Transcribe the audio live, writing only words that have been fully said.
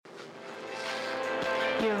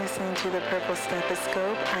You're listening to The Purple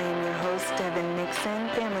Stethoscope. I am your host, Devyn Nixon,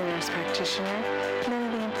 family nurse practitioner. None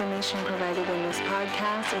of the information provided in this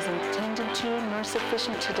podcast is intended to nor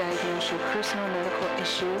sufficient to diagnose your personal medical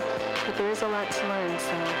issue, but there is a lot to learn,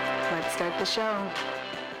 so let's start the show.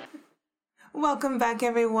 Welcome back,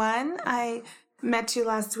 everyone. I met you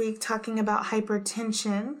last week talking about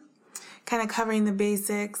hypertension, kind of covering the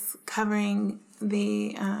basics, covering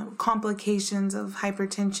the complications of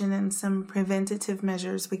hypertension and some preventative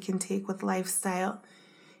measures we can take with lifestyle,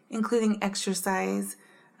 including exercise,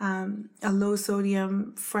 a low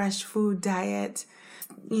sodium, fresh food diet,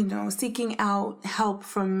 seeking out help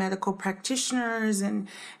from medical practitioners and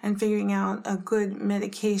figuring out a good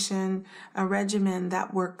medication, a regimen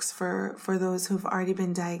that works for those who've already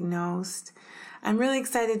been diagnosed. I'm really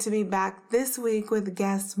excited to be back this week with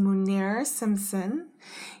guest Munair Simpson.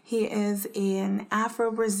 He is an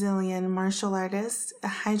Afro-Brazilian martial artist, a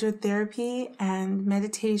hydrotherapy and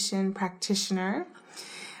meditation practitioner.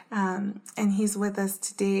 And he's with us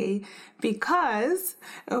today because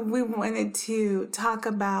we wanted to talk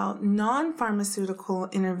about non-pharmaceutical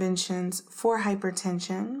interventions for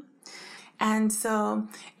hypertension. And so,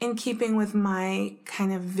 in keeping with my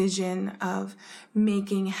kind of vision of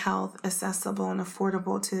making health accessible and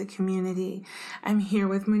affordable to the community, I'm here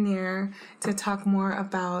with Munair to talk more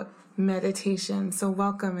about meditation. So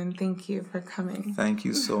welcome and thank you for coming. Thank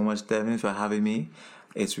you so much, Devyn, for having me.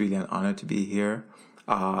 It's really an honor to be here.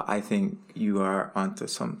 I think you are onto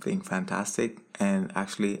something fantastic, and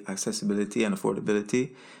actually accessibility and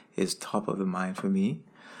affordability is top of the mind for me.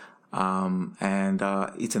 And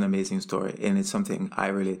it's an amazing story, and it's something I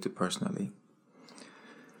relate to personally.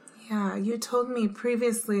 Yeah, you told me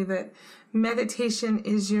previously that meditation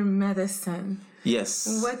is your medicine.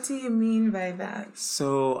 Yes. What do you mean by that?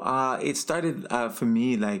 So it started for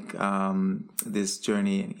me like this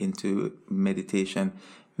journey into meditation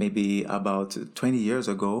maybe about 20 years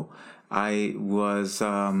ago. I was...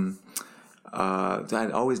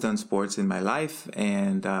 I'd always done sports in my life,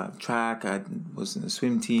 and track. I was in the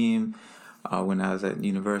swim team. When I was at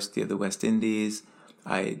University of the West Indies,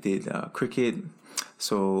 I did cricket.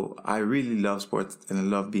 So I really love sports and I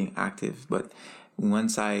love being active. But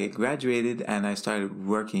once I graduated and I started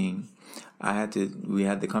working,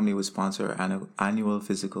 the company would sponsor an annual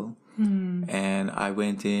physical. And I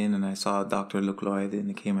went in and I saw Dr. Lloyd in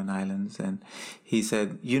the Cayman Islands, and he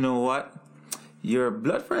said, "You know what? Your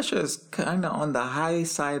blood pressure is kind of on the high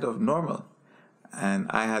side of normal." And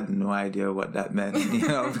I had no idea what that meant,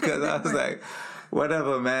 because I was like,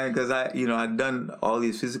 whatever, man, because I'd done all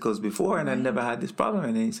these physicals before and I never had this problem.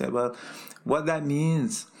 And then he said, well, what that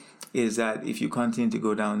means is that if you continue to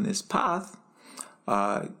go down this path,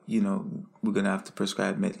 we're going to have to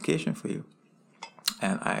prescribe medication for you.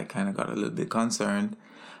 And I kind of got a little bit concerned.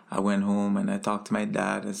 I went home and I talked to my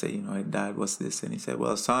dad and said, "Hey, Dad, what's this?" And he said,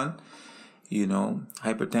 "Well, son,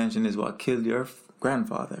 hypertension is what killed your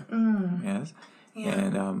grandfather." Yes. Yeah.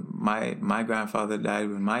 And my grandfather died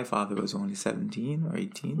when my father was only 17 or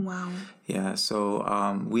 18. Wow. Yeah. So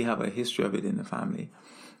we have a history of it in the family.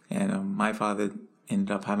 And my father ended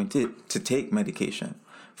up having to take medication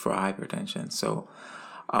for hypertension. So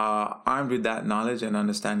armed with that knowledge and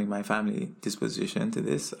understanding my family disposition to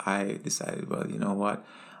this, I decided, well, you know what?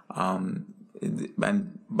 And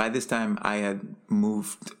by this time, I had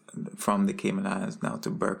moved from the Cayman Islands now to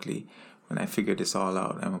Berkeley when I figured this all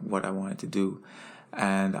out and what I wanted to do.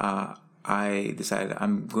 And I decided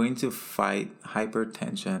I'm going to fight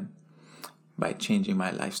hypertension by changing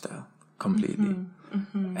my lifestyle completely.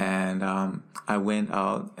 And I went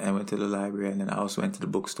out and went to the library, and then I also went to the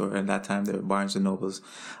bookstore. And that time there were Barnes & Nobles.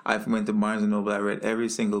 I went to Barnes & Noble. I read every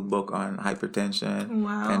single book on hypertension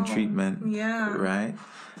and treatment. Yeah. Right?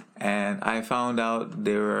 And I found out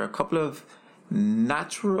there were a couple of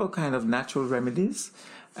natural remedies,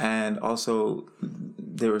 and also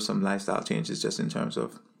there were some lifestyle changes just in terms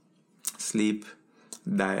of sleep,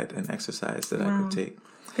 diet, and exercise that I could take.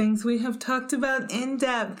 Things we have talked about in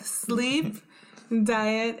depth: sleep,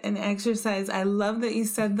 diet, and exercise. I love that you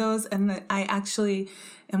said those, and that I actually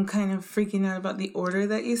am kind of freaking out about the order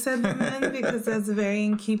that you said them in, because that's very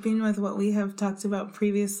in keeping with what we have talked about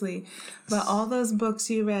previously. But all those books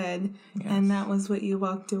you read, and that was what you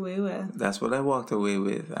walked away with. That's what I walked away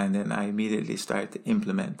with, and then I immediately started to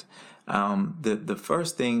implement. The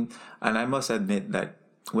first thing, and I must admit that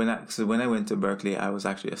when I went to Berkeley, I was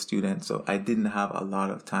actually a student, so I didn't have a lot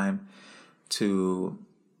of time to,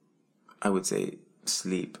 I would say,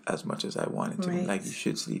 sleep as much as I wanted to. Right. Like, you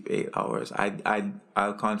should sleep 8 hours.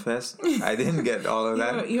 I'll confess, I didn't get all of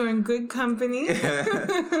that. You're in good company.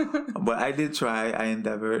 But I did try. I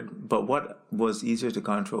endeavored. But what was easier to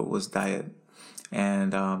control was diet.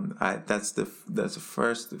 And that's the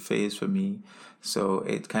first phase for me. So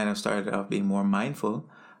it kind of started off being more mindful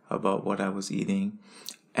about what I was eating.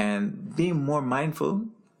 And being more mindful,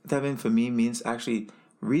 Devyn, for me means actually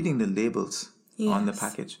reading the labels on the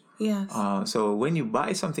package. Yes. So when you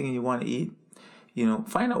buy something and you want to eat,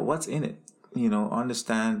 find out what's in it.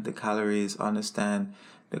 Understand the calories, understand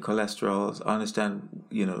the cholesterols, understand,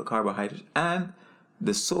 the carbohydrates. And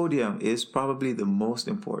the sodium is probably the most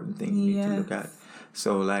important thing you need to look at.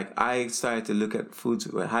 So, like, I started to look at foods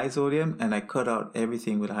with high sodium, and I cut out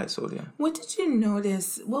everything with high sodium. What did you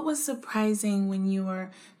notice? What was surprising when you were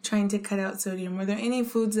trying to cut out sodium? Were there any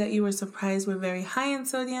foods that you were surprised were very high in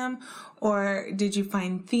sodium? Or did you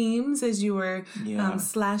find themes as you were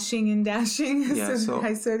slashing and dashing so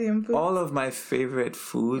high sodium foods? All of my favorite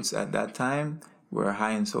foods at that time were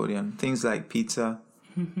high in sodium. Things like pizza,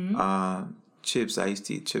 chips. I used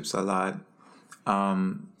to eat chips a lot.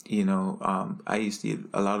 I used to eat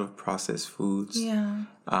a lot of processed foods. Yeah.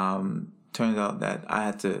 Turned out that I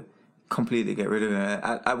had to completely get rid of it.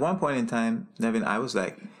 At one point in time, Devyn, I was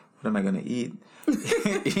like, what am I going to eat?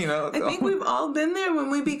 I think we've all been there when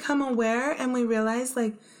we become aware and we realize,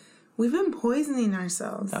 like, we've been poisoning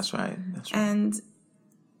ourselves. That's right. And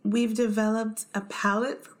we've developed a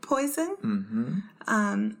palate for poison.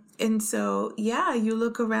 Mm-hmm. And so, you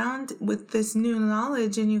look around with this new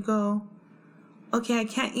knowledge and you go, okay, I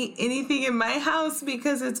can't eat anything in my house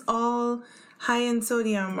because it's all high in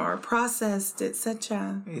sodium or processed,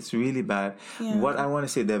 etc. It's really bad. Yeah. What I want to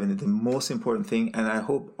say, Devyn, the most important thing, and I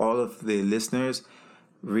hope all of the listeners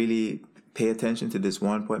really pay attention to this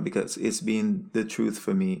one point because it's been the truth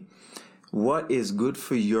for me. What is good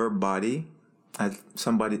for your body, as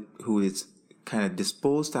somebody who is kind of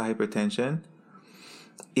disposed to hypertension,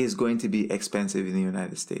 is going to be expensive in the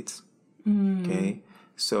United States. Okay?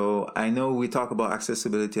 So I know we talk about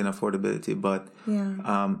accessibility and affordability, but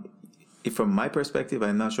from my perspective,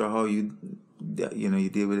 I'm not sure how you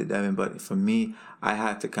deal with it, Devyn, but for me, I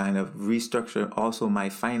had to kind of restructure also my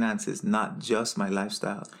finances, not just my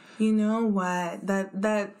lifestyle. You know what?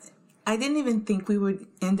 That I didn't even think we would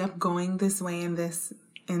end up going this way in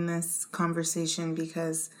this conversation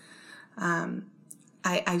because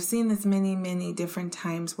I've seen this many, many different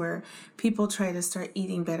times where people try to start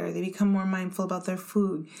eating better. They become more mindful about their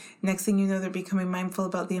food. Next thing you know, they're becoming mindful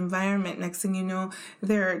about the environment. Next thing you know,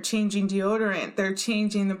 they're changing deodorant. They're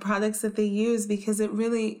changing the products that they use because it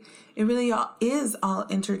really is all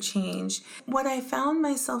interchange. What I found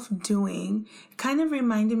myself doing kind of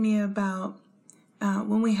reminded me about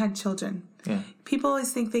when we had children. Yeah. People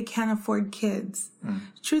always think they can't afford kids.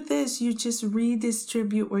 Truth is, you just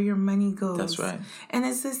redistribute where your money goes. That's right. And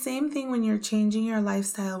it's the same thing when you're changing your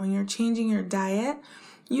lifestyle, when you're changing your diet.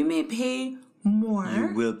 You may pay more. You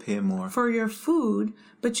will pay more. For your food,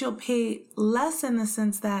 but you'll pay less in the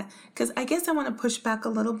sense that, because I guess I want to push back a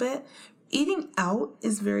little bit. Eating out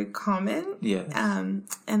is very common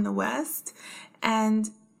in the West. And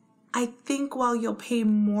I think while you'll pay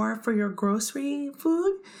more for your grocery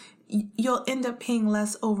food, you'll end up paying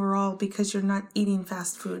less overall because you're not eating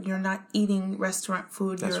fast food. You're not eating restaurant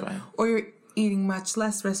food. That's right. Or you're eating much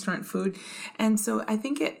less restaurant food. And so I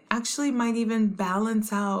think it actually might even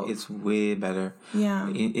balance out. It's way better.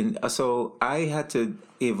 Yeah. So I had to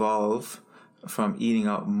evolve from eating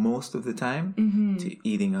out most of the time to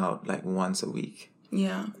eating out like once a week.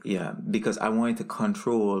 Yeah. Yeah, because I wanted to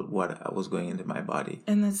control what was going into my body.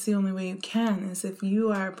 And that's the only way you can, is if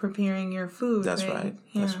you are preparing your food. That's right.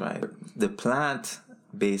 Yeah. That's right. The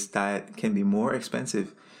plant-based diet can be more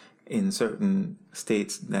expensive in certain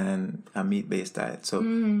states than a meat-based diet. So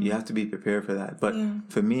you have to be prepared for that. But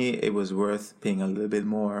for me, it was worth paying a little bit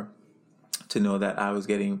more to know that I was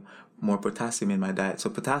getting more potassium in my diet. So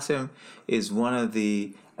potassium is one of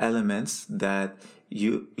the elements that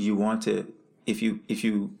you want to... If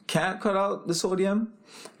you can't cut out the sodium,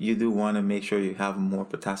 you do want to make sure you have more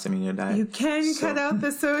potassium in your diet. You can cut out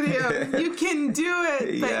the sodium. You can do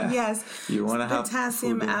it. But yes, you want to have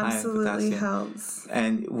potassium absolutely helps.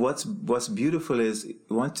 And what's beautiful is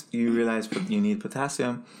once you realize you need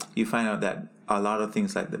potassium, you find out that a lot of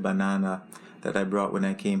things like the banana that I brought when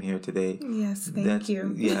I came here today. Yes, thank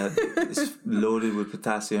you. Yeah, it's loaded with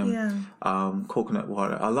potassium. Yeah. Coconut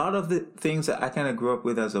water. A lot of the things that I kind of grew up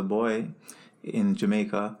with as a boy in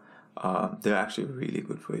Jamaica they're actually really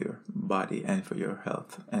good for your body and for your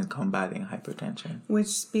health and combating hypertension. Which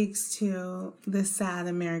speaks to the sad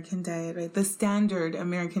American diet, right? The standard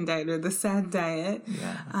American diet, or the sad diet.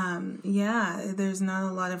 There's not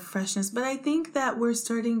a lot of freshness. But I think that we're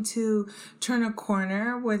starting to turn a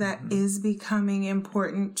corner where that is becoming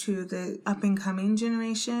important to the up-and-coming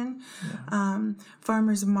generation.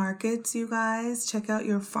 Farmers markets, you guys. Check out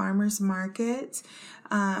your farmers market.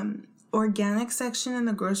 Organic section in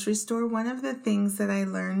the grocery store. One of the things that I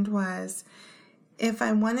learned was, if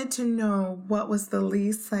I wanted to know what was the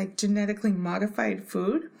least genetically modified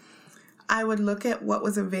food, I would look at what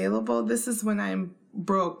was available. This is when I'm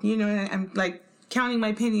broke, I'm counting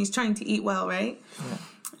my pennies, trying to eat well, right?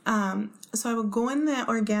 So I would go in the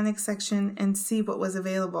organic section and see what was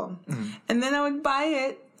available. And then I would buy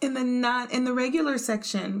it in the regular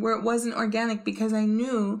section where it wasn't organic, because I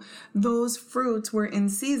knew those fruits were in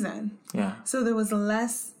season. So there was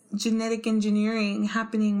less genetic engineering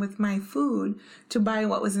happening with my food to buy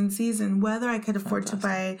what was in season, whether I could afford to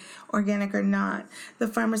buy organic or not. The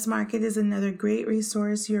farmers market is another great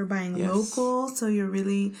resource. You're buying local, so you're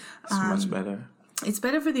really it's much better. It's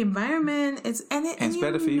better for the environment. It's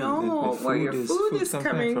better for you. Where your food is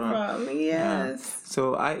coming from. Yes.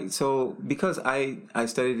 So because I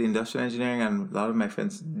studied industrial engineering, and a lot of my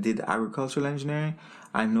friends did agricultural engineering,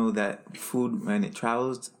 I know that food, when it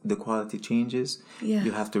travels, the quality changes.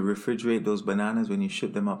 You have to refrigerate those bananas when you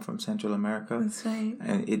ship them up from Central America. That's right.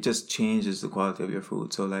 And it just changes the quality of your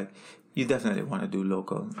food. So you definitely want to do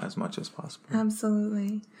local as much as possible.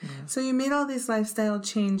 Absolutely. So you made all these lifestyle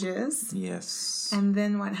changes. Yes. And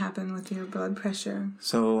then what happened with your blood pressure?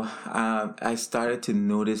 So I started to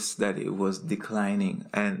notice that it was declining,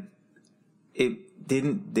 and it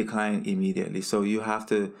didn't decline immediately. So you have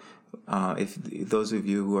to, if those of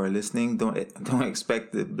you who are listening, don't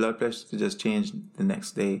expect the blood pressure to just change the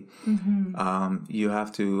next day. You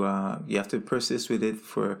have to persist with it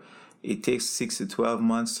for. It takes 6 to 12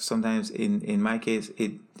 months. Sometimes, in my case,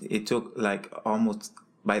 it took almost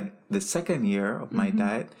by the second year of my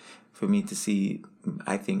diet for me to see,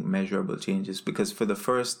 I think, measurable changes. Because for the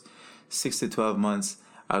first 6 to 12 months,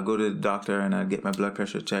 I'll go to the doctor and I'll get my blood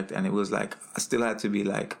pressure checked, and it was I still had to be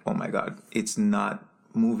oh my God, it's not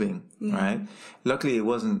moving, right? Luckily, it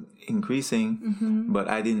wasn't increasing, but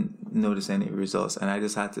I didn't notice any results, and I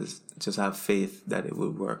just had to have faith that it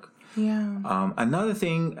would work. Another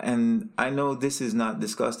thing, and I know this is not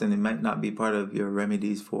discussed and it might not be part of your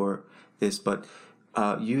remedies for this, but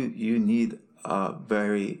you need a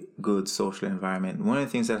very good social environment. One of the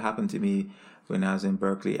things that happened to me when I was in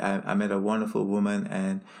Berkeley, I met a wonderful woman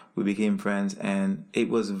and we became friends, and it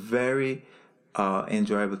was very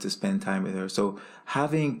enjoyable to spend time with her. So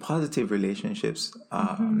having positive relationships,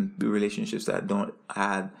 relationships that don't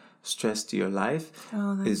add stress to your life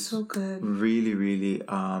is so good. Really, really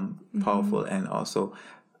powerful. And also,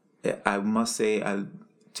 I must say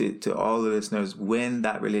to all the listeners, when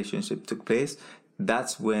that relationship took place,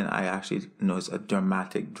 that's when I actually noticed a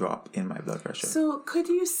dramatic drop in my blood pressure. So could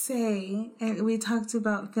you say, and we talked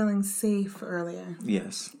about feeling safe earlier.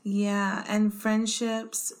 Yes. Yeah, and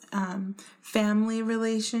friendships, family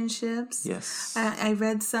relationships. Yes. I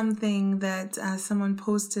read something that someone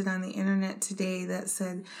posted on the internet today that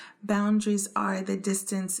said, boundaries are the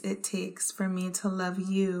distance it takes for me to love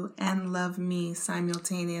you and love me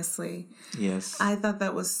simultaneously. Yes. I thought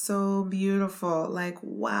that was so beautiful.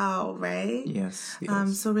 Wow, right? Yes.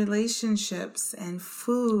 So relationships and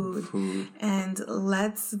food. And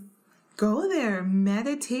let's go there.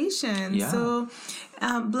 Meditation. Yeah. So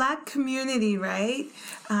Black community, right?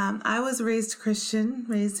 I was raised Christian,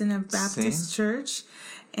 raised in a Baptist church.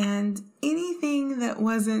 And anything that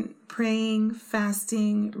wasn't praying,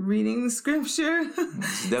 fasting, reading scripture,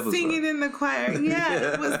 singing in the choir,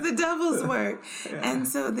 it was the devil's work. And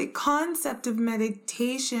so the concept of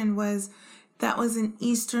meditation was an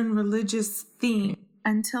Eastern religious theme,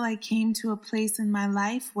 until I came to a place in my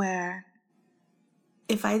life where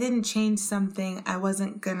if I didn't change something, I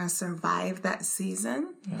wasn't going to survive that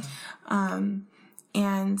season.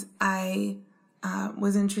 And I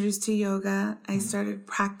was introduced to yoga. I started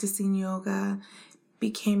practicing yoga,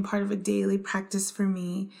 became part of a daily practice for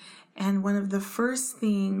me. And one of the first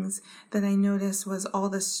things that I noticed was all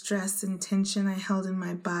the stress and tension I held in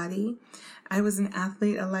my body. I was an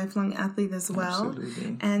athlete, a lifelong athlete as well.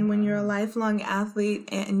 Absolutely. And when you're a lifelong athlete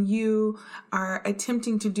and you are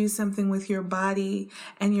attempting to do something with your body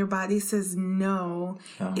and your body says no,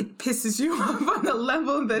 it pisses you off on a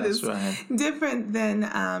level that is different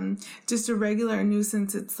than just a regular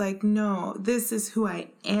nuisance. It's no, this is who I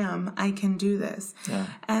am. I can do this.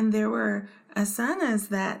 And there were asanas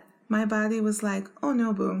that my body was oh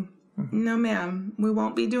no, boo. No, ma'am. We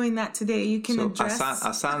won't be doing that today. You can address...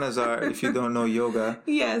 asanas are, if you don't know yoga...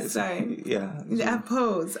 Yes, sorry. Yeah. A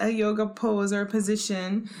pose, a yoga pose or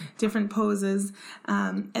position, different poses.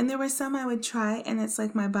 And there were some I would try, and it's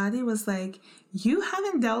like my body was like, you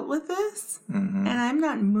haven't dealt with this, and I'm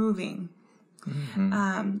not moving.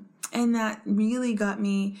 And that really got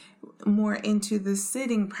me more into the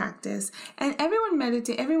sitting practice. And everyone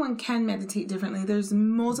can meditate differently. There's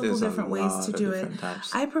multiple different ways to do it.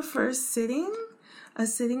 I prefer a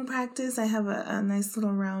sitting practice. I have a nice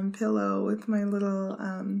little round pillow with my little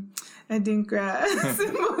adinkra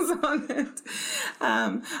symbols on it.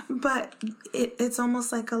 But it's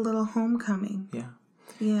almost like a little homecoming. Yeah.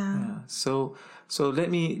 So let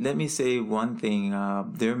me say one thing.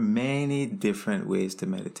 There are many different ways to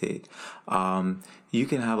meditate. You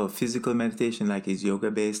can have a physical meditation like is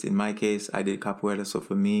yoga based. In my case, I did capoeira. So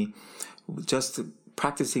for me, just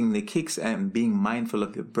practicing the kicks and being mindful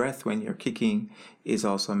of your breath when you're kicking is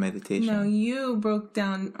also a meditation. No, you broke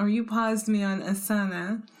down or you paused me on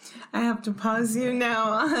asana. I have to pause you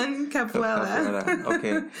now on capoeira.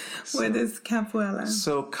 Okay. What is capoeira?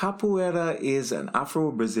 So capoeira is an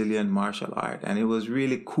Afro-Brazilian martial art, and it was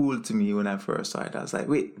really cool to me when I first saw it. I was like,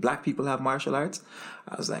 wait, black people have martial arts?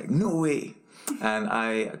 I was like, no way.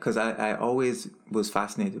 And because I always was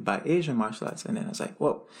fascinated by Asian martial arts, and then I was like,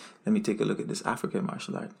 whoa, let me take a look at this African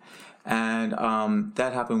martial art. And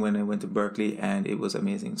that happened when I went to Berkeley, and it was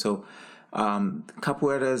amazing. So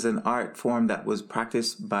capoeira is an art form that was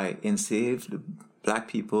practiced by enslaved black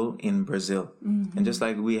people in Brazil. And just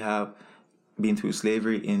like we have been through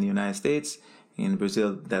slavery in the United States, in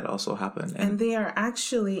Brazil that also happened. And they are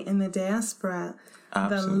actually in the diaspora.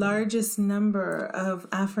 Absolutely. The largest number of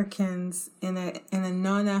Africans in a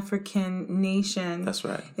non-African nation. That's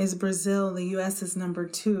right. Is Brazil. The U.S. is number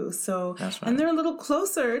 2. So that's right. And they're a little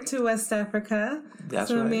closer to West Africa. That's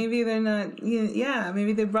so right. Maybe they're not. Yeah,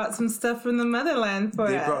 maybe they brought some stuff from the motherland for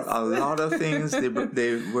us. They brought a lot of things.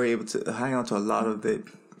 They were able to hang on to a lot of the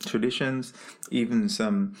traditions, even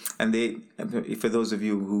some, and they, for those of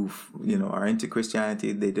you who are into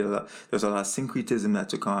Christianity, they did a lot. There's a lot of syncretism that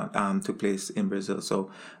took place in Brazil. So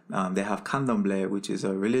they have candomblé, which is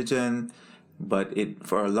a religion, but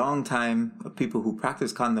for a long time, people who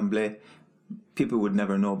practice candomblé, people would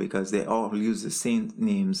never know because they all use the saint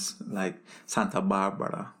names like Santa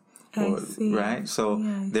Barbara. Right, so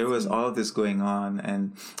there was all of this going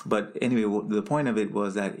on, but anyway, the point of it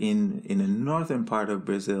was that in the northern part of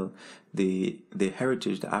Brazil, the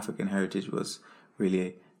African heritage was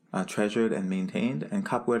really treasured and maintained, and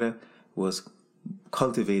capoeira was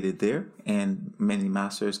cultivated there, and many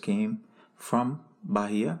masters came from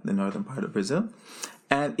Bahia, the northern part of Brazil,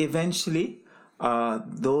 and eventually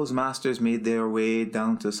those masters made their way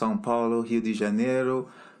down to São Paulo, Rio de Janeiro,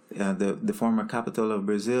 the former capital of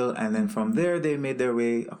Brazil, and then from there they made their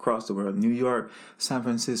way across the world: New York, San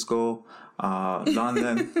Francisco,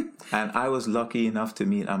 London, and I was lucky enough to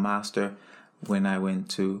meet a master when I went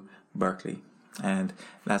to Berkeley, and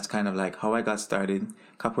that's kind of like how I got started.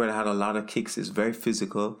 Capoeira had a lot of kicks; it's very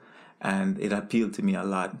physical, and it appealed to me a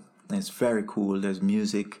lot. And it's very cool. There's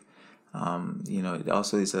music, it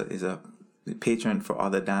also is a patron for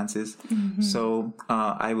other dances. So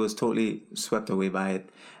I was totally swept away by it.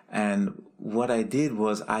 And what I did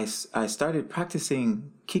was I started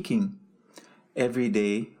practicing kicking every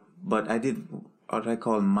day, but I did what I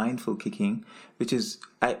call mindful kicking, which is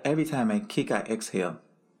every time I kick, I exhale,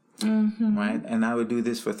 right? And I would do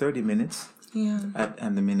this for 30 minutes at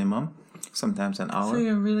the minimum, sometimes an hour. So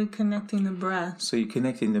you're really connecting the breath. So you're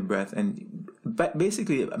connecting the breath. But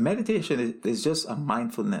basically, meditation is just a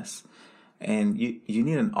mindfulness. And you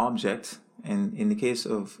need an object, and in the case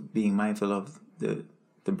of being mindful of the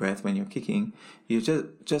breath when you're kicking, you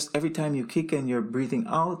just every time you kick and you're breathing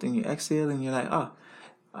out and you exhale and you're like,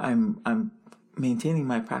 I'm maintaining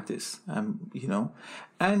my practice, and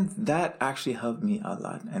that actually helped me a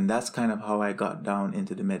lot, and that's kind of how I got down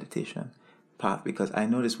into the meditation path, because I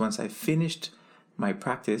noticed once I finished my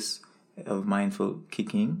practice of mindful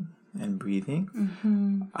kicking and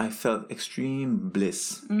breathing, I felt extreme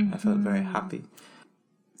bliss. I felt very happy.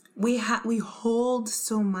 We hold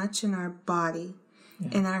so much in our body,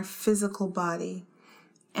 in our physical body,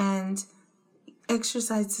 and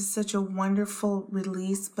exercise is such a wonderful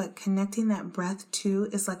release, but connecting that breath too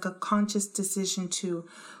is like a conscious decision to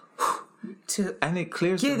and it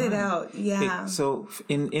clears get it out. So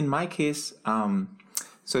in my case,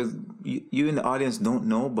 so you in the audience don't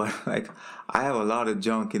know, but like I have a lot of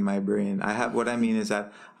junk in my brain. What I mean is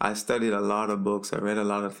that I studied a lot of books. I read a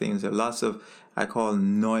lot of things. There are lots of, I call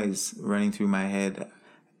noise running through my head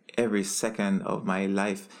every second of my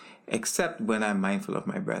life. except when I'm mindful of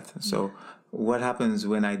my breath. So what happens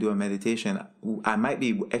when I do a meditation, I might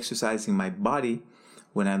be exercising my body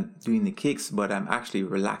when I'm doing the kicks, but I'm actually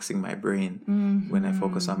relaxing my brain when I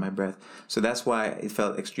focus on my breath. So that's why it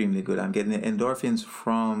felt extremely good. I'm getting the endorphins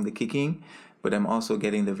from the kicking, but I'm also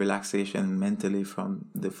getting the relaxation mentally from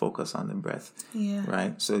the focus on the breath. Yeah.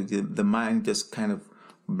 Right? So the mind just kind of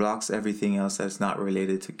blocks everything else that's not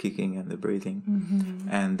related to kicking and the breathing.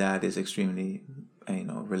 And that is extremely,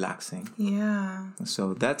 relaxing. Yeah.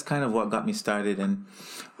 So that's kind of what got me started. And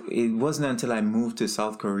it wasn't until I moved to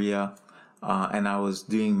South Korea and I was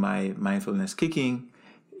doing my mindfulness kicking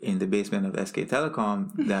in the basement of SK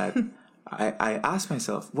Telecom that I asked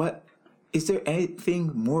myself, what is there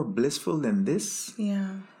anything more blissful than this?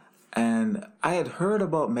 Yeah. And I had heard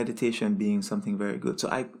about meditation being something very good. So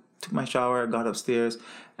I took my shower, got upstairs,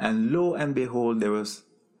 and lo and behold, there was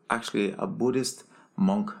actually a Buddhist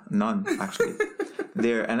nun,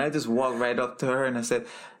 there. And I just walked right up to her and I said,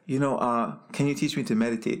 can you teach me to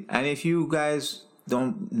meditate? And if you guys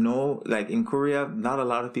don't know, like in Korea, not a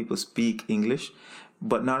lot of people speak English.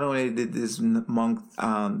 But not only did this monk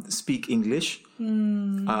speak English,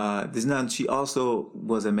 this nun, she also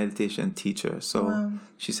was a meditation teacher. So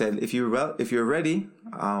she said, if you're ready,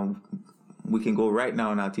 we can go right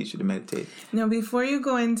now and I'll teach you to meditate. Now, before you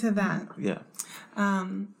go into that,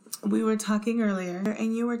 we were talking earlier,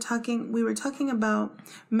 and we were talking about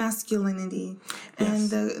masculinity and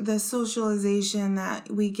the socialization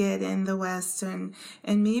that we get in the West and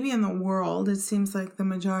maybe in the world. It seems like the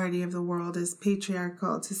majority of the world is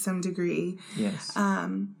patriarchal to some degree. Yes.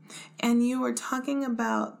 And you were talking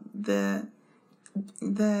about the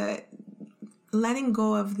letting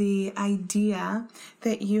go of the idea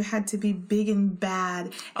that you had to be big and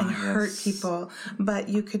bad and hurt people, but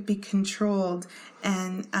you could be controlled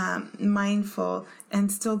and mindful and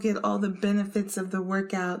still get all the benefits of the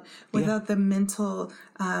workout without the mental,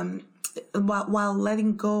 while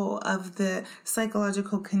letting go of the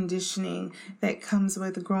psychological conditioning that comes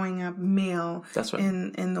with growing up male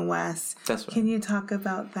in the West. That's right. Can you talk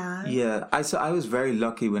about that? Yeah, I was very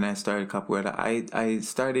lucky when I started capoeira. I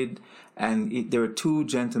started, and there were two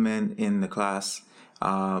gentlemen in the class,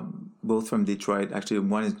 both from Detroit. Actually,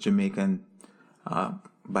 one is Jamaican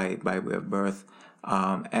by way of birth,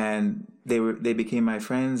 and they became my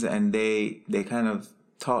friends, and they kind of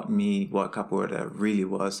taught me what capoeira really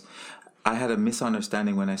was. I had a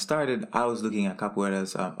misunderstanding when I started. I was looking at capoeira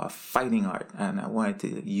as a fighting art, and I wanted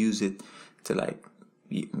to use it to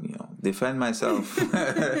defend myself in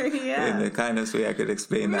the kindest way I could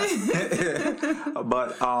explain that.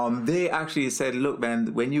 But they actually said, look,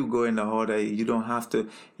 man, when you go in the order, you don't have to.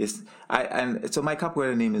 So my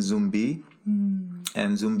capoeira name is Zumbi,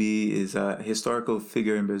 and Zumbi is a historical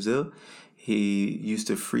figure in Brazil. He used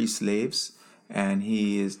to free slaves, and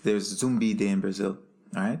there's Zumbi Day in Brazil,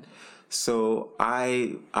 all right? So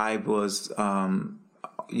I was,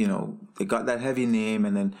 they got that heavy name,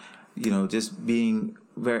 and then, just being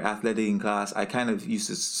very athletic in class, I kind of used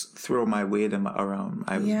to throw my weight around.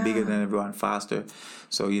 I was bigger than everyone, faster.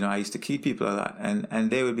 So, I used to keep people a lot.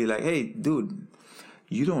 And they would be like, hey, dude,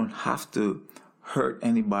 you don't have to hurt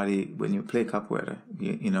anybody when you play capoeira.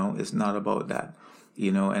 It's not about that.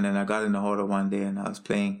 And then I got in the order one day and I was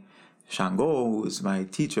playing Shango, who was my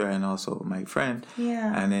teacher and also my friend.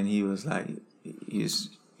 Yeah. And then he was like, he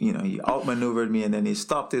outmaneuvered me, and then he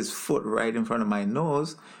stopped his foot right in front of my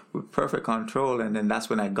nose with perfect control. And then that's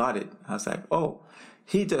when I got it. I was like, oh,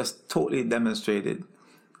 he just totally demonstrated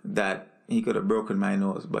that he could have broken my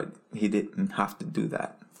nose, but he didn't have to do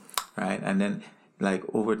that. Right. And then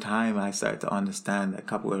over time, I started to understand that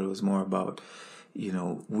capoeira was more about,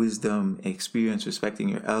 wisdom, experience, respecting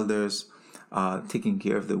your elders, taking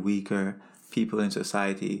care of the weaker people in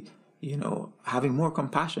society, having more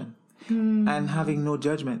compassion and having no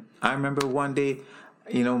judgment. I remember one day,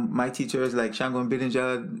 my teachers like Shango and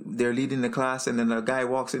Bidinja, they're leading the class, and then a guy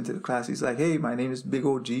walks into the class. He's like, hey, my name is Big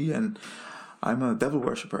OG, and I'm a devil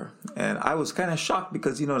worshiper. And I was kind of shocked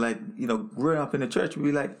because, growing up in the church, we'd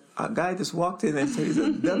be like, a guy just walked in and said he's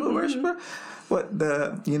a devil worshiper. But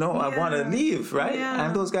I want to leave, right? Yeah.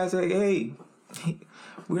 And those guys are like, hey,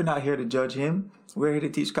 we're not here to judge him. We're here to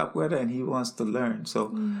teach capoeira, and he wants to learn.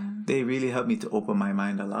 So they really helped me to open my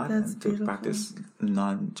mind a lot. That's and beautiful. To practice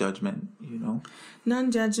non-judgment,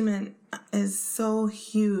 Non-judgment is so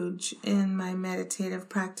huge in my meditative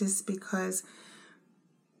practice, because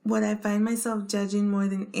what I find myself judging more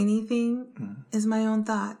than anything is my own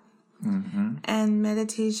thought. Mm-hmm. And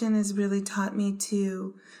meditation has really taught me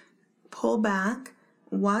to pull back,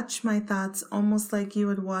 watch my thoughts almost like you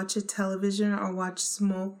would watch a television or watch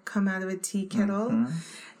smoke come out of a tea kettle,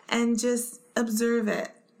 and just observe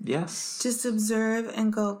it. Yes. Just observe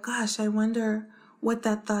and go, gosh, I wonder what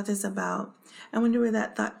that thought is about. I wonder where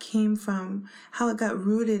that thought came from, how it got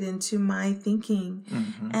rooted into my thinking,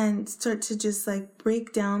 and start to just like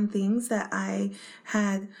break down things that I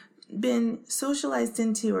had been socialized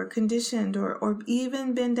into or conditioned or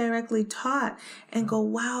even been directly taught, and go,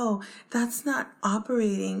 wow, that's not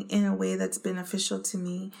operating in a way that's beneficial to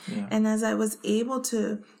me. Yeah. And as I was able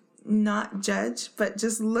to not judge, but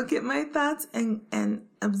just look at my thoughts and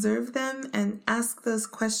observe them and ask those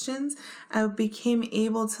questions, I became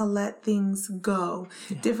able to let things go,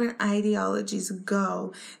 different ideologies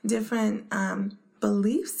go, different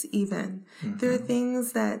beliefs even. There are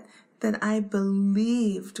things that I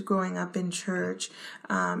believed growing up in church.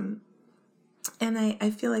 And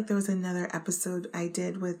I feel like there was another episode I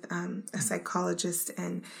did with a psychologist,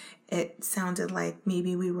 and it sounded like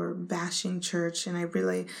maybe we were bashing church. And I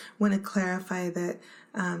really want to clarify that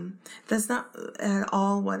that's not at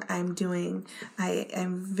all what I'm doing. I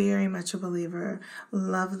am very much a believer,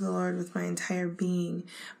 love the Lord with my entire being.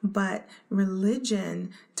 But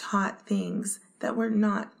religion taught things that were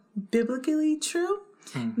not biblically true,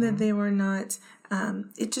 that they were not,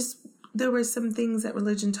 there were some things that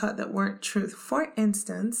religion taught that weren't truth. For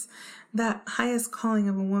instance, that highest calling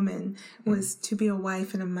of a woman was to be a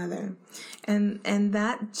wife and a mother. And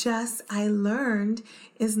that just, I learned,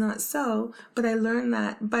 is not so, but I learned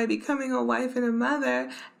that by becoming a wife and a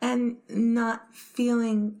mother and not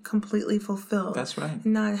feeling completely fulfilled. That's right.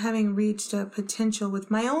 Not having reached a potential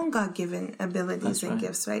with my own God-given abilities and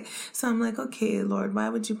gifts, right? So I'm like, okay, Lord, why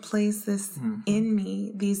would you place this in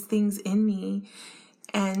me, these things in me,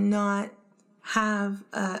 and not have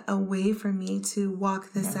a way for me to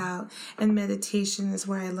walk this out? And meditation is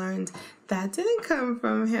where I learned that didn't come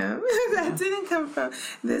from him. That didn't come from,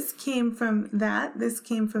 this came from that, this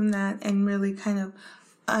came from that, and really kind of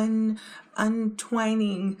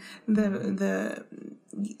untwining the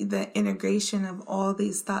integration of all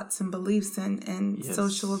these thoughts and beliefs and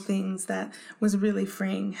social things that was really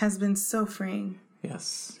freeing, has been so freeing.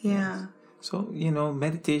 Yes. Yeah. Yes. So,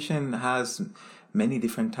 meditation has many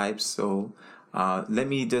different types. So let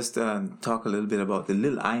me just talk a little bit about the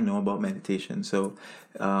little I know about meditation. So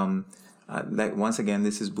like once again,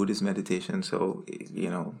 this is Buddhist meditation. So,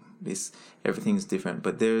 everything's different.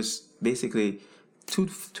 But there's basically two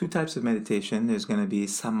types of meditation. There's going to be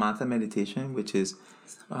samatha meditation, which is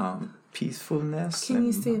peacefulness. Can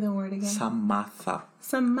you say the word again? Samatha.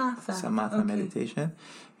 Samatha meditation,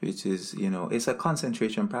 which is, it's a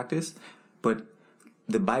concentration practice, but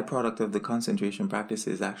the byproduct of the concentration practice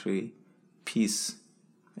is actually peace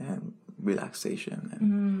and relaxation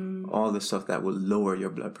and all the stuff that will lower your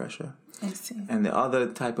blood pressure. I see. And the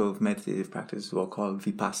other type of meditative practice is what called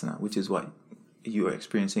vipassana, which is what you are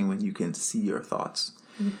experiencing when you can see your thoughts.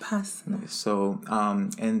 Vipassana. So,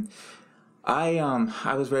 and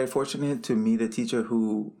I was very fortunate to meet a teacher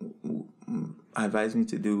who advised me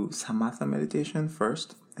to do samatha meditation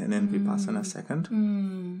first and then vipassana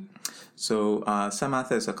second. So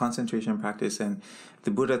samatha is a concentration practice, and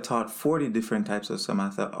the Buddha taught 40 different types of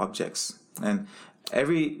samatha objects. And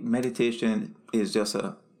every meditation is just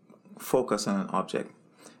a focus on an object.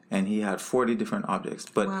 And he had 40 different objects.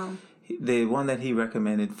 But the one that he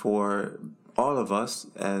recommended for all of us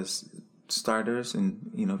as starters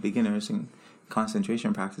and beginners in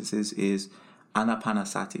concentration practices is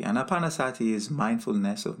anapanasati. Anapanasati is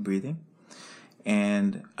mindfulness of breathing.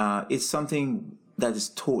 And it's something that is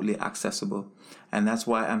totally accessible. And that's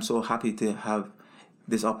why I'm so happy to have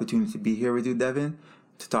this opportunity to be here with you, Devyn,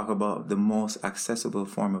 to talk about the most accessible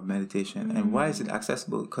form of meditation. And why is it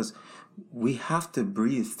accessible? Because we have to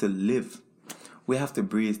breathe to live. We have to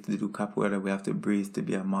breathe to do capoeira. We have to breathe to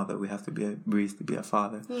be a mother. We have to breathe to be a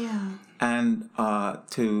father. Yeah. And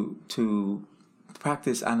to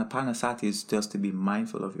practice anapanasati is just to be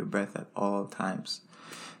mindful of your breath at all times.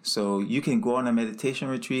 So you can go on a meditation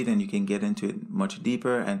retreat and you can get into it much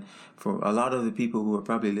deeper. And for a lot of the people who are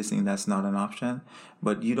probably listening, that's not an option.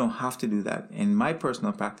 But you don't have to do that. In my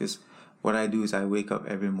personal practice, what I do is I wake up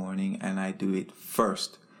every morning and I do it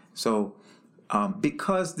first. So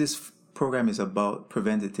because this program is about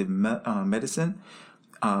preventative medicine,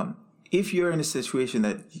 if you're in a situation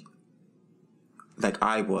that, like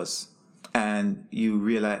I was, and you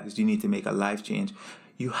realize you need to make a life change,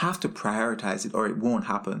 you have to prioritize it or it won't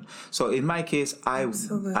happen. So in my case, I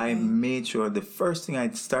made sure the first thing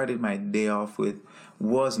I started my day off with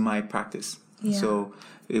was my practice. Yeah. So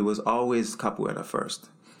it was always capoeira first.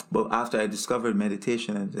 But after I discovered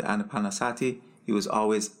meditation and the anapanasati, it was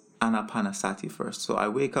always anapanasati first. So I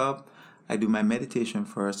wake up, I do my meditation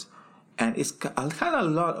first, and it's kind of a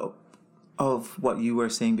lot of what you were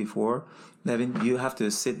saying before, Devyn, you have to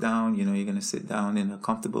sit down. You're going to sit down in a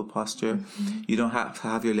comfortable posture. Mm-hmm. You don't have to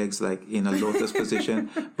have your legs like in a lotus position,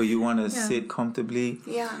 but you want to sit comfortably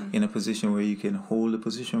in a position where you can hold the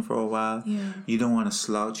position for a while. Yeah. You don't want to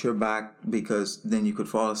slouch your back because then you could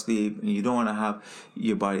fall asleep. And you don't want to have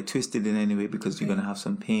your body twisted in any way because you're going to have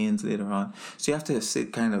some pains later on. So you have to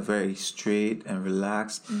sit kind of very straight and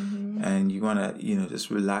relaxed. Mm-hmm. And you want to, just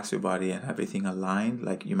relax your body and have everything aligned.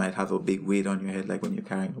 Like you might have a big weight on your head, like when you're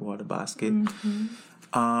carrying the water basket. Mm-hmm.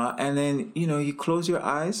 And then, you close your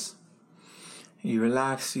eyes, you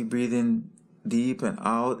relax, you breathe in deep and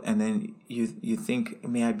out, and then you think,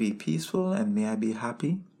 may I be peaceful and may I be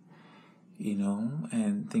happy,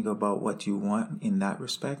 and think about what you want in that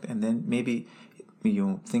respect. And then maybe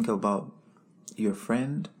you think about your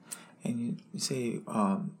friend and you say,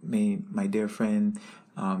 may my dear friend,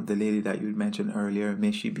 the lady that you mentioned earlier,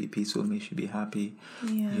 may she be peaceful, may she be happy,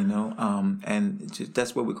 and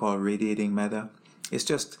that's what we call radiating metta. It's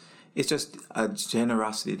just a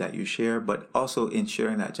generosity that you share, but also in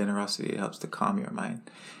sharing that generosity, it helps to calm your mind,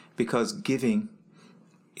 because giving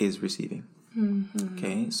is receiving. Mm-hmm.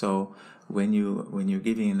 Okay, so when you're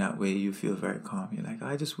giving in that way, you feel very calm. You're like,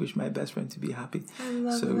 I just wish my best friend to be happy. I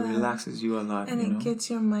love so that. It relaxes you a lot. And it gets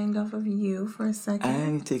your mind off of you for a second.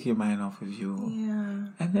 And you take your mind off of you. Yeah.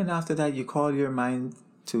 And then after that, you call your mind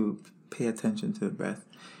to pay attention to the breath.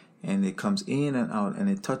 And it comes in and out, and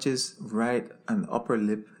it touches right on the upper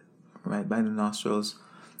lip, right by the nostrils,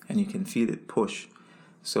 and you can feel it push.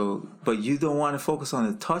 So, but you don't want to focus on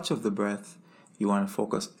the touch of the breath. You want to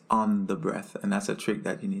focus on the breath, and that's a trick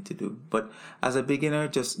that you need to do. But as a beginner,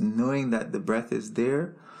 just knowing that the breath is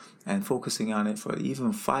there and focusing on it for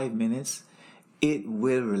even 5 minutes, it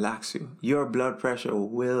will relax you. Your blood pressure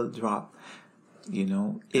will drop.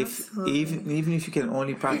 If even if you can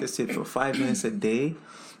only practice it for 5 minutes a day,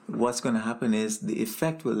 what's going to happen is the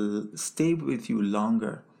effect will stay with you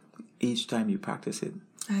longer each time you practice it.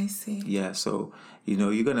 I see. Yeah, so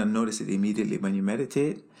you're going to notice it immediately when you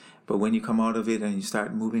meditate. But when you come out of it and you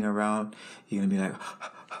start moving around, you're going to be like,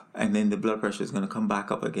 and then the blood pressure is going to come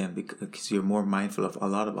back up again because you're more mindful of a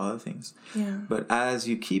lot of other things. Yeah. But as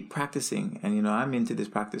you keep practicing, and I'm into this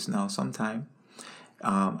practice now sometime,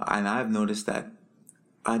 and I've noticed that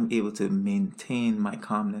I'm able to maintain my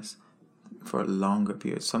calmness for a longer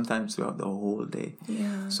period, sometimes throughout the whole day.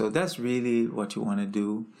 Yeah. So that's really what you want to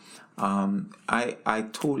do. I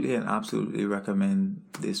totally and absolutely recommend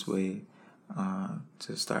this way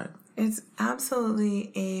to start. It's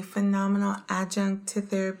absolutely a phenomenal adjunct to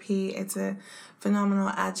therapy. It's a phenomenal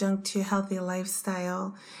adjunct to healthy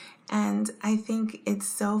lifestyle. And I think it's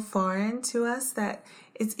so foreign to us that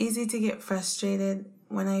it's easy to get frustrated.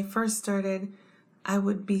 When I first started, I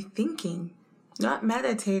would be thinking, not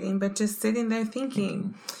meditating, but just sitting there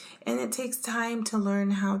thinking. And it takes time to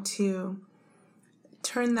learn how to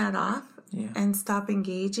turn that off and stop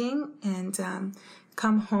engaging and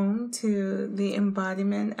come home to the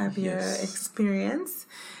embodiment of your experience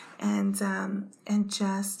and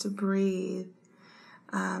just breathe.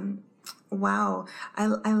 Wow.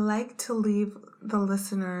 I like to leave the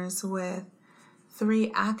listeners with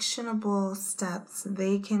 3 actionable steps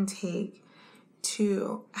they can take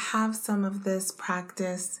to have some of this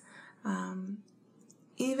practice,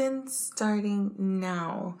 even starting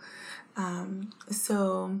now.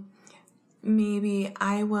 So maybe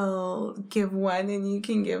I will give 1 and you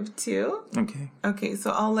can give 2. Okay, so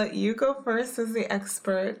I'll let you go first as the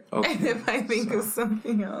expert. Okay. And if I think of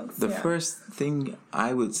something else. The first thing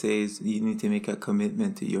I would say is you need to make a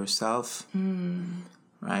commitment to yourself,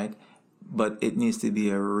 right? But it needs to be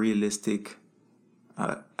a realistic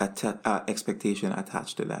expectation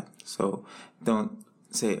attached to that. So don't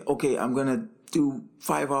say, okay, I'm going to do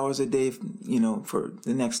 5 hours a day, for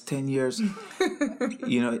the next 10 years.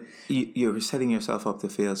 You're setting yourself up to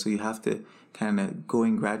fail. So you have to kind of go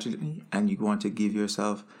in gradually, and you want to give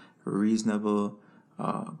yourself a reasonable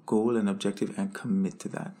goal and objective and commit to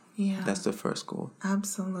that. Yeah. That's the first goal.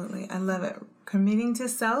 Absolutely. I love it. Committing to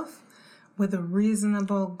self with a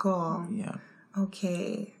reasonable goal. Yeah.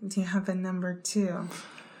 Okay. Do you have a number 2?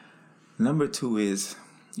 Number 2 is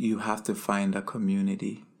you have to find a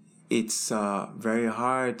community. It's very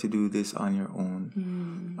hard to do this on your own.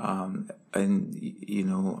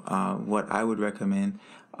 What I would recommend,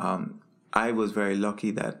 I was very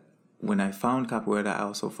lucky that when I found capoeira, I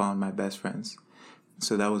also found my best friends.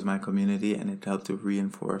 So that was my community, and it helped to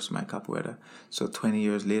reinforce my capoeira. So 20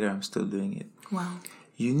 years later, I'm still doing it. Wow.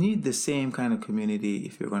 You need the same kind of community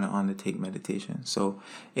if you're going to undertake meditation. So,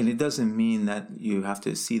 and it doesn't mean that you have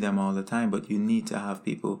to see them all the time, but you need to have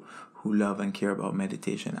people who love and care about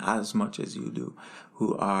meditation as much as you do,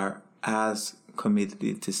 who are as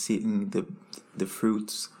committed to seeing the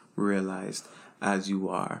fruits realized as you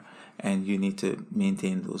are, and you need to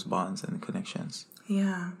maintain those bonds and connections.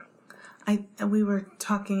 Yeah. We were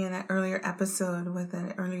talking in an earlier episode with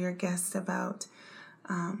an earlier guest about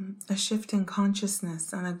a shift in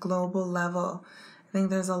consciousness on a global level. I think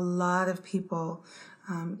there's a lot of people,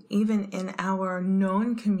 even in our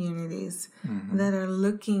known communities, that are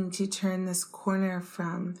looking to turn this corner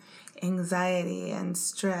from anxiety and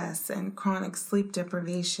stress and chronic sleep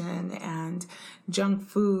deprivation and junk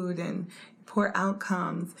food and poor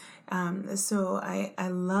outcomes. So I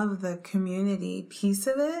love the community piece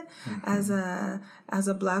of it. As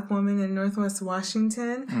a Black woman in Northwest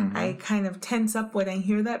Washington, I kind of tense up when I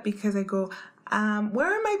hear that, because I go, where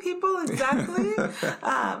are my people exactly?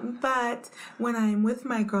 But when I'm with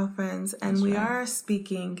my girlfriends and we are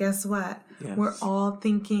speaking, guess what? Yes. We're all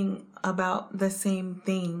thinking about the same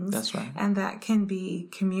things. That's right. And that can be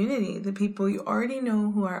community, the people you already know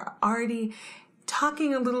who are already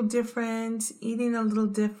talking a little different, eating a little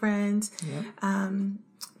different,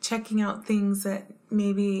 checking out things that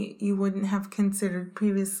maybe you wouldn't have considered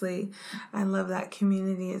previously. I love that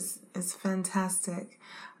community. Is fantastic.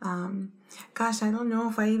 Gosh, I don't know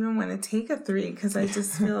if I even want to take a 3, because I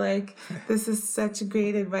just feel like this is such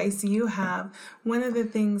great advice you have. One of the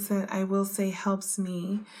things that I will say helps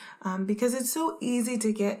me, because it's so easy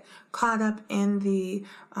to get caught up in the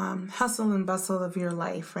hustle and bustle of your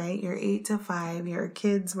life, right? Your 8 to 5, your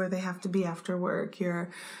kids where they have to be after work, your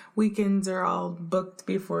weekends are all booked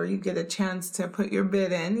before you get a chance to put your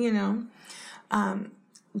bid in, you know.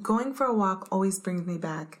 Going for a walk always brings me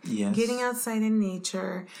back. Yes. Getting outside in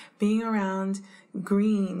nature, being around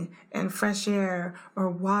green and fresh air or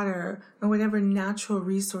water or whatever natural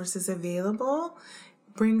resources available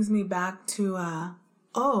brings me back to,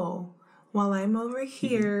 while I'm over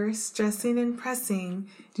here stressing and pressing,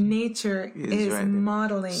 nature is right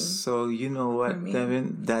modeling. So you know what,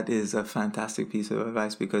 Devyn? That is a fantastic piece of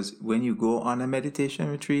advice, because when you go on a meditation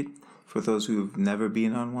retreat, for those who've never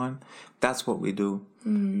been on one, that's what we do.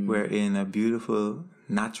 We're in a beautiful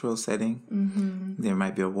natural setting. There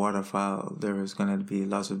might be a waterfall. There's going to be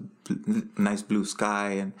lots of nice blue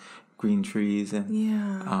sky and green trees, and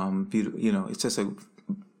beautiful. You know, it's just a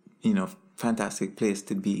fantastic place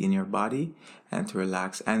to be in your body and to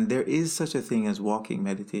relax. And there is such a thing as walking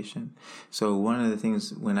meditation. So one of the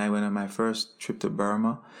things when I went on my first trip to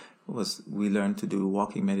Burma was we learned to do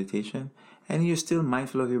walking meditation, and you're still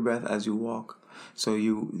mindful of your breath as you walk. So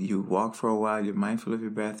you walk for a while, you're mindful of your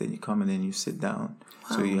breath, then you come and then you sit down.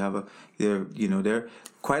 Wow. So you have there are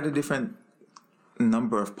quite a different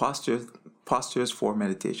number of postures for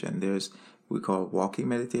meditation. We call walking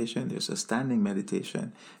meditation, there's a standing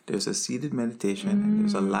meditation, there's a seated meditation, and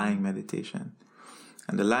there's a lying meditation.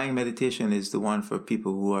 And the lying meditation is the one for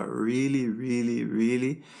people who are really, really,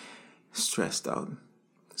 really stressed out.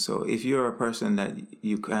 So if you're a person that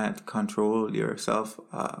you can't control yourself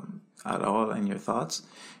at all and your thoughts,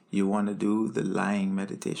 you want to do the lying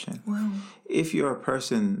meditation. Wow. If you're a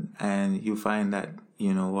person and you find that,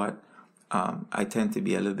 you know what, I tend to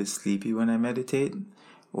be a little bit sleepy when I meditate,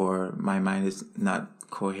 or my mind is not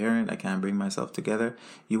coherent, I can't bring myself together,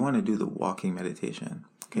 you want to do the walking meditation.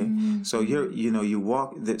 Okay, so you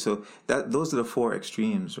walk. So those are the 4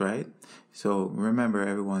 extremes, right? So remember,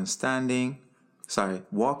 everyone's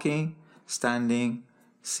walking, standing,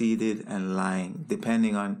 seated, and lying,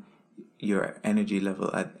 depending on your energy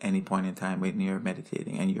level at any point in time when you're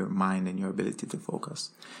meditating, and your mind and your ability to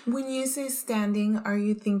focus. When you say standing, are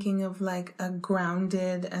you thinking of like a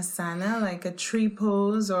grounded asana, like a tree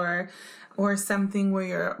pose, or something where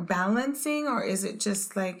you're balancing, or is it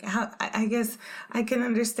just like how? I guess I can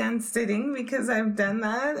understand sitting because I've done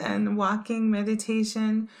that, and walking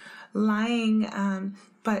meditation, lying.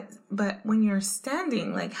 But when you're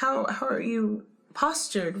standing, like how are you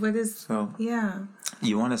postured? What is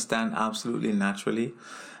You want to stand absolutely naturally,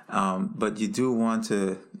 but you do want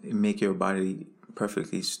to make your body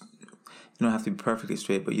perfectly. You don't have to be perfectly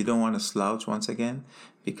straight, but you don't want to slouch once again,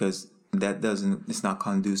 because it's not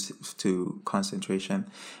conducive to concentration.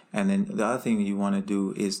 And then the other thing you want to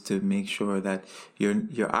do is to make sure that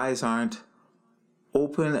your eyes aren't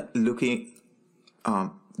open, looking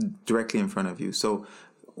directly in front of you. So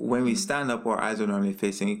when we stand up, our eyes are normally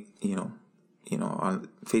facing,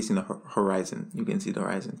 facing the horizon. You can see the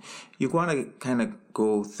horizon. You want to kind of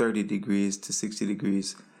go 30 degrees to 60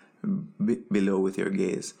 degrees below with your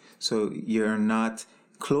gaze. So you're not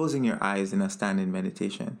closing your eyes in a standing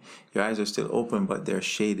meditation. Your eyes are still open, but they're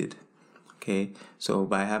shaded. Okay? So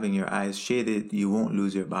by having your eyes shaded, you won't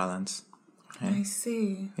lose your balance. Okay? I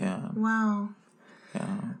see. Yeah. Wow.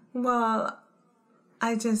 Yeah. Well,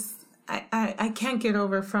 I can't get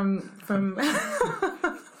over from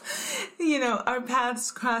our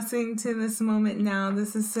paths crossing to this moment now.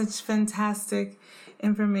 This is such fantastic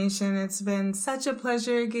information. It's been such a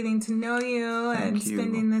pleasure getting to know you and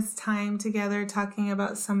spending this time together talking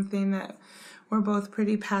about something that we're both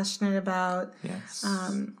pretty passionate about. Yes.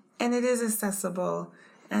 And it is accessible.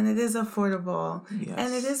 And it is affordable. Yes.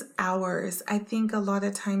 And it is ours. I think a lot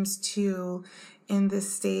of times, too, in the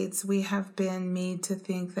States, we have been made to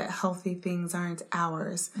think that healthy things aren't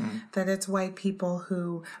ours, that it's white people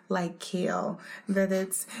who like kale, that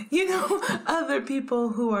it's, other people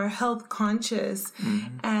who are health conscious.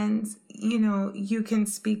 And, you can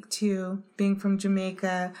speak to being from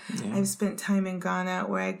Jamaica. Yeah. I've spent time in Ghana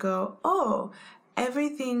where I go,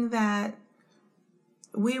 everything that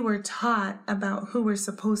we were taught about who we're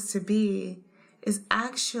supposed to be is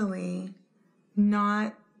actually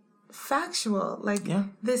not factual.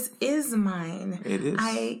 This is mine. It is.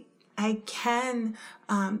 I can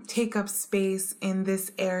take up space in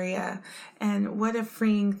this area. And what a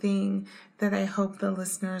freeing thing that I hope the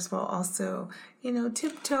listeners will also,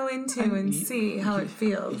 tiptoe into and see how it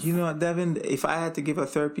feels. You know what, Devyn, if I had to give a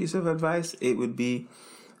third piece of advice, it would be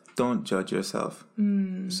don't judge yourself.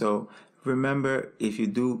 So remember, if you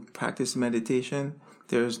do practice meditation,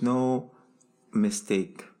 there's no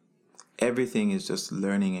mistake. Everything is just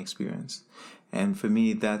learning experience. And for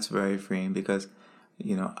me, that's very freeing because,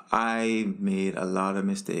 I made a lot of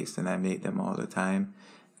mistakes and I make them all the time.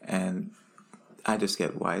 And I just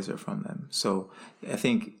get wiser from them. So I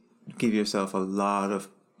think give yourself a lot of,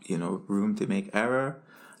 room to make error,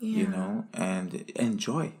 and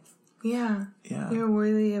enjoy. Yeah. You're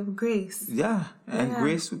worthy of grace. Yeah. And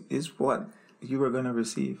grace is what you are going to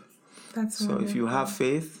receive. That's so wonderful. If you have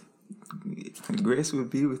faith, grace will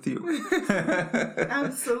be with you.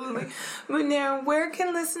 Absolutely. Munair, where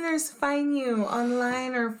can listeners find you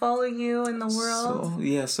online or follow you in the world?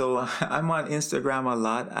 So I'm on Instagram a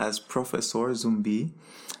lot as Professor Zumbi.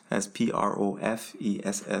 That's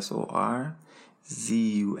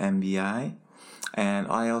ProfessorZumbi. And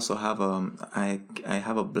I also have I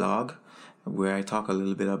have a blog where I talk a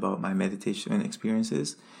little bit about my meditation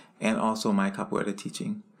experiences and also my capoeira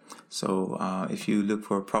teaching. So if you look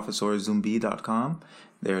for ProfessorZumbi.com,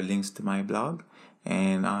 there are links to my blog.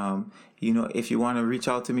 And, if you want to reach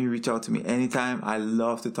out to me anytime. I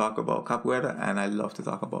love to talk about capoeira and I love to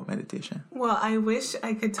talk about meditation. Well, I wish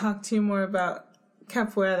I could talk to you more about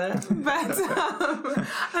capoeira, but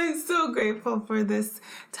I'm so grateful for this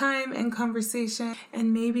time and conversation,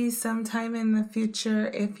 and maybe sometime in the future,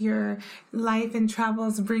 if your life and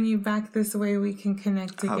travels bring you back this way, we can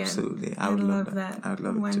connect again. Absolutely. I would love that. I would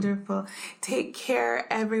love Wonderful. it too. Take care,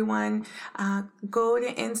 everyone. Go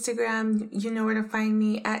to Instagram. You know where to find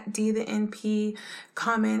me at D_the_NP.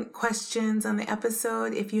 Comment questions on the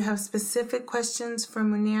episode. If you have specific questions for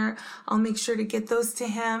Munair, I'll make sure to get those to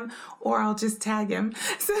him, or I'll just tag him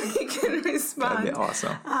so he can respond. That'd be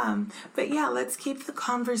awesome. But let's keep the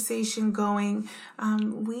conversation going.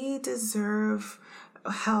 We deserve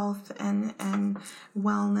health and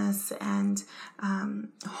wellness and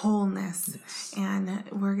wholeness. Yes. And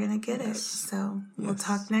we're going to get it. So we'll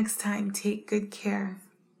talk next time. Take good care.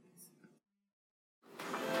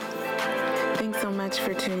 Thanks so much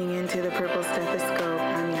for tuning in to the Purple Stethoscope.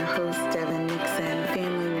 I'm your host, Devyn Nixon,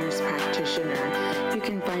 family nurse practitioner. You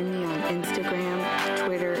can find me on Instagram,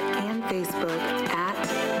 Twitter, and Facebook at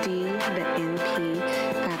D_the_NP.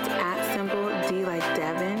 That's at symbol D like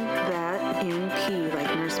Devyn, the NP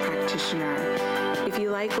like nurse practitioner. If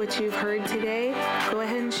you like what you've heard today, go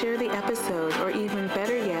ahead and share the episode, or even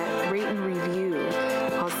better yet, rate and review.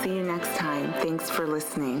 I'll see you next time. Thanks for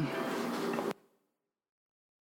listening.